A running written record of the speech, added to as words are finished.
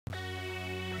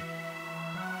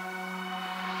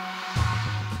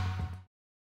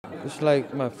It's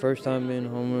like my first time being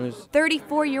homeless.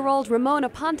 34-year-old Ramon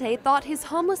Aponte thought his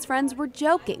homeless friends were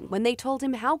joking when they told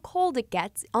him how cold it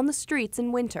gets on the streets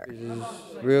in winter.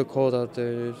 It's real cold out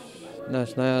there.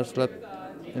 Last night I slept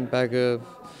in back of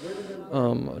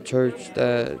a church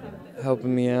that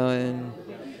helping me out, and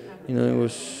it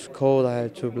was cold. I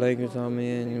had 2 blankets on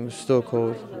me, and it was still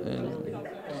cold. And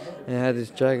I had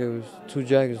this jacket. It was 2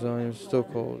 jackets on. It was still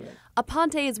cold.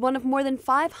 Aponte is one of more than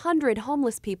 500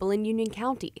 homeless people in Union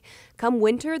County. Come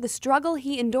winter, the struggle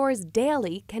he endures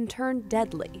daily can turn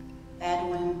deadly.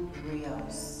 Edwin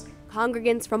Rios.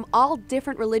 Congregants from all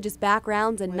different religious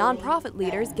backgrounds and nonprofit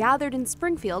leaders gathered in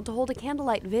Springfield to hold a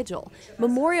candlelight vigil,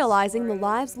 memorializing the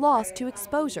lives lost to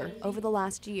exposure over the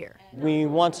last year. We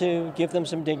want to give them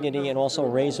some dignity and also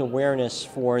raise awareness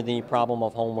for the problem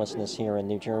of homelessness here in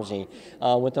New Jersey,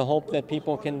 with the hope that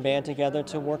people can band together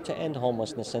to work to end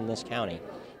homelessness in this county.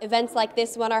 Events like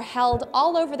this one are held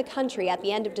all over the country at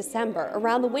the end of December,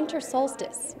 around the winter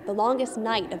solstice, the longest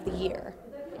night of the year.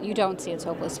 You don't see its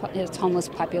homeless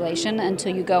population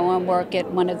until you go and work at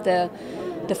one of the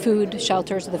food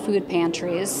shelters or the food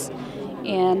pantries,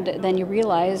 and then you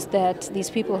realize that these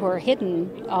people who are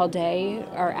hidden all day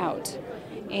are out.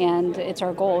 And it's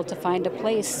our goal to find a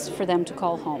place for them to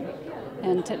call home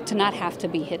and to not have to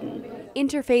be hidden.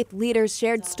 Interfaith leaders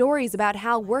shared stories about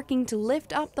how working to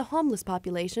lift up the homeless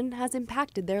population has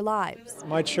impacted their lives.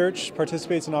 My church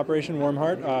participates in Operation Warm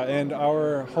Heart, and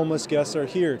our homeless guests are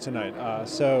here tonight.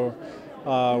 So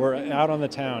we're out on the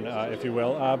town, if you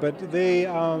will. But they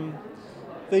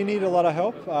need a lot of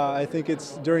help. I think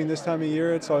it's during this time of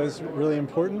year, it's always really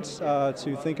important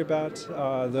to think about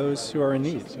those who are in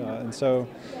need. And so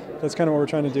that's kind of what we're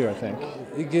trying to do, I think.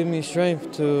 It gives me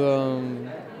strength to,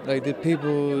 like the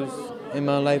people in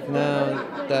my life now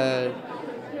that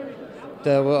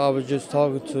I was just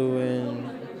talking to,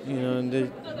 and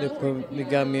they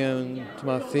got me to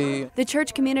my feet. The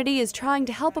church community is trying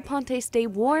to help Aponte stay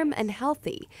warm and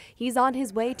healthy. He's on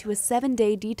his way to a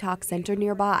 7-day detox center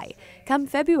nearby. Come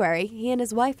February, he and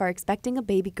his wife are expecting a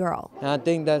baby girl. And I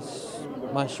think that's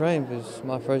my strength. It's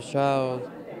my first child,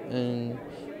 and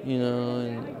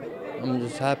and I'm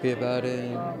just happy about it,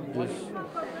 and just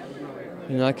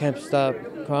I can't stop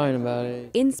crying about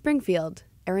it. In Springfield,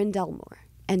 Erin Delmore,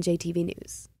 NJTV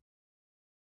News.